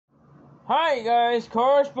Hi guys,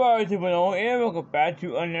 Carrera 2.0 and welcome back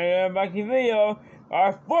to another unboxing video.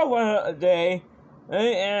 Our fourth one of the day,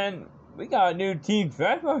 and we got a new team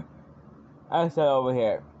transfer. I said over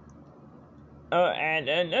here.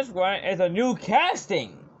 And this one is a new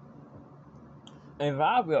casting. And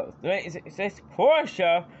Fabio, it says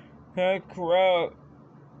Porsche Carrera.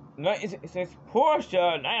 It says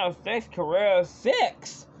Porsche 906 Carrera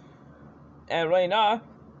 6. And right now,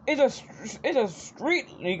 it's a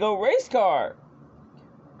street legal race car.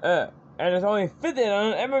 And there's only 50 of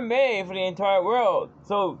them ever made for the entire world.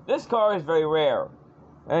 So this car is very rare.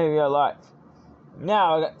 And a lot.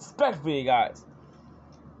 Now I got specs for you guys.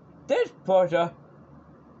 This Porsche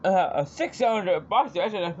a 6-cylinder box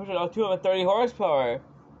engine that pushes out 230 horsepower.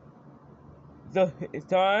 So it's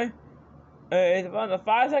time. It's about the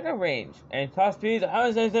 5-second range and top speed is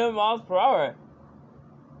 177 miles per hour.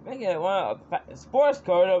 Making it one of the sports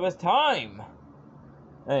cars of its time.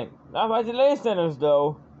 Hey, not by today's standards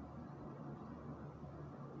though.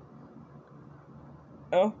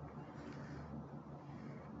 Oh.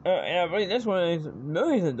 And I believe this one is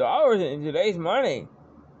millions of dollars in today's money.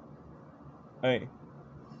 Hey.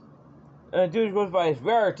 And dude goes by its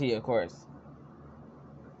rarity, of course.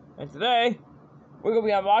 And today, we're gonna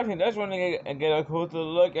be unboxing this one and get a closer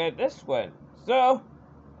look at this one. So,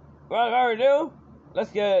 without further ado, let's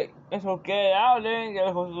get it out there and get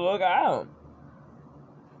a closer look at them.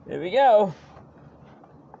 Here we go.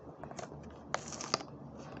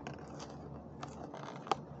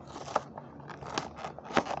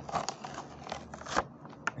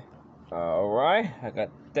 Alright, I got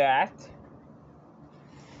that.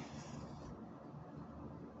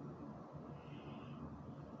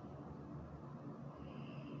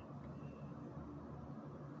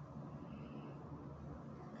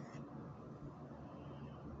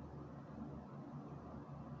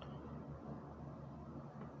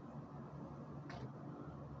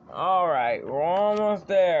 Alright, we're almost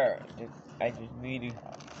there. I just need to...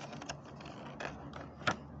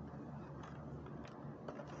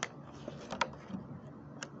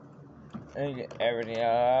 And get everything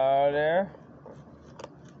out of there.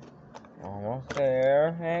 Almost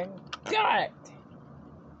there. And got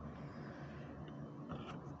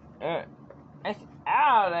it! It's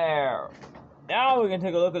out of there! Now we can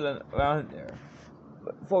take a look at the around there.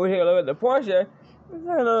 But before we take a look at the Porsche, let's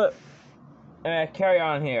take a look at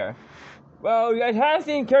Carrera here. Well, you guys have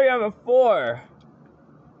seen Carrera before.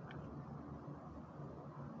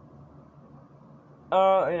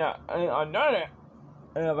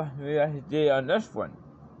 Another we actually did on this one.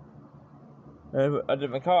 A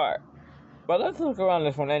different car. But let's look around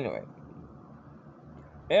this one anyway.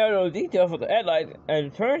 There are those details for the headlights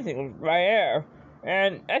and turn signals right here.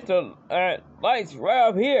 And extra lights right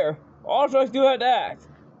up here. All trucks do have that.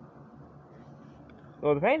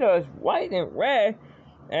 So the paint is white and red.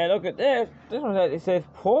 And look at this. This one it says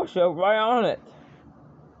Porsche right on it.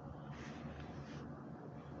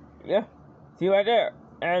 Yeah. See right there.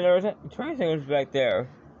 And there's a turn signals back there.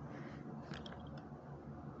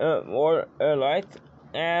 More lights.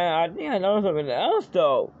 And I think I noticed something else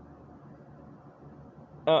though.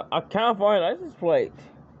 A California license plate.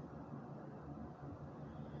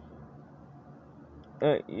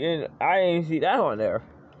 Yeah, I didn't see that one there.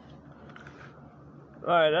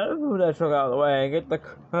 Alright, let's move that truck out of the way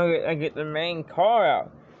and get the main car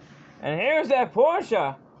out. And here's that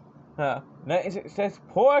Porsche. It says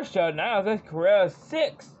Porsche now. It says Carrera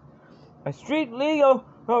 6, a street legal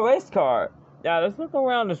race car. Now let's look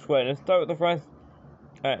around this way. Let's start with the front.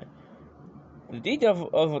 The detail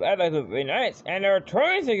of the headlights look very nice, and there are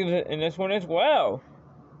turn signals in this one as well.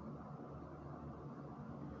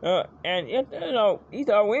 And these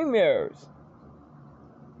are wing mirrors.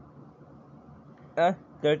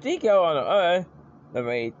 There's decal on the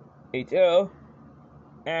number 82,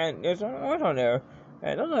 and there's some orange on there.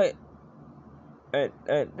 And it looks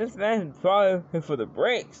like this man's probably for the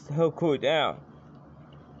brakes to help cool it down.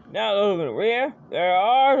 Now look in the rear. There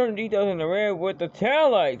are some details in the rear with the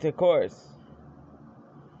tail lights, of course.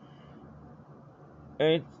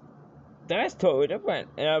 And that's totally different.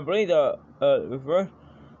 And I believe the reverse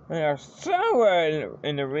they are somewhere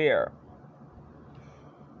in the rear.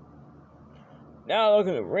 Now look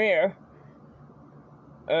in the rear.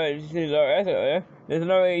 You see there's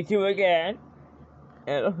another 82 again.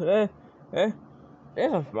 And look at that.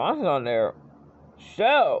 There's some sponsors on there.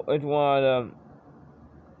 Shell is one of them.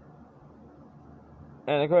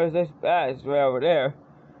 And of course this badge is right over there.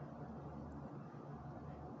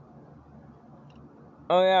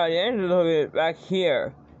 Oh yeah, the engine look at it back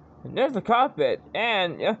here. And there's the cockpit.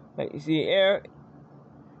 And yeah, like you see here,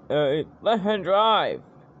 left hand drive.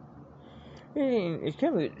 It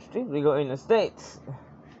can be strictly legal in the States.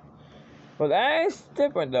 But that is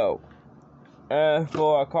different though.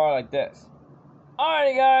 For a car like this.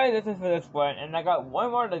 Alrighty guys, this is for this one, and I got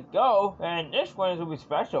one more to go, and this one is gonna be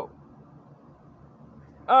special.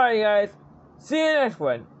 Alright guys, see you next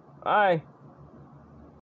one. Bye.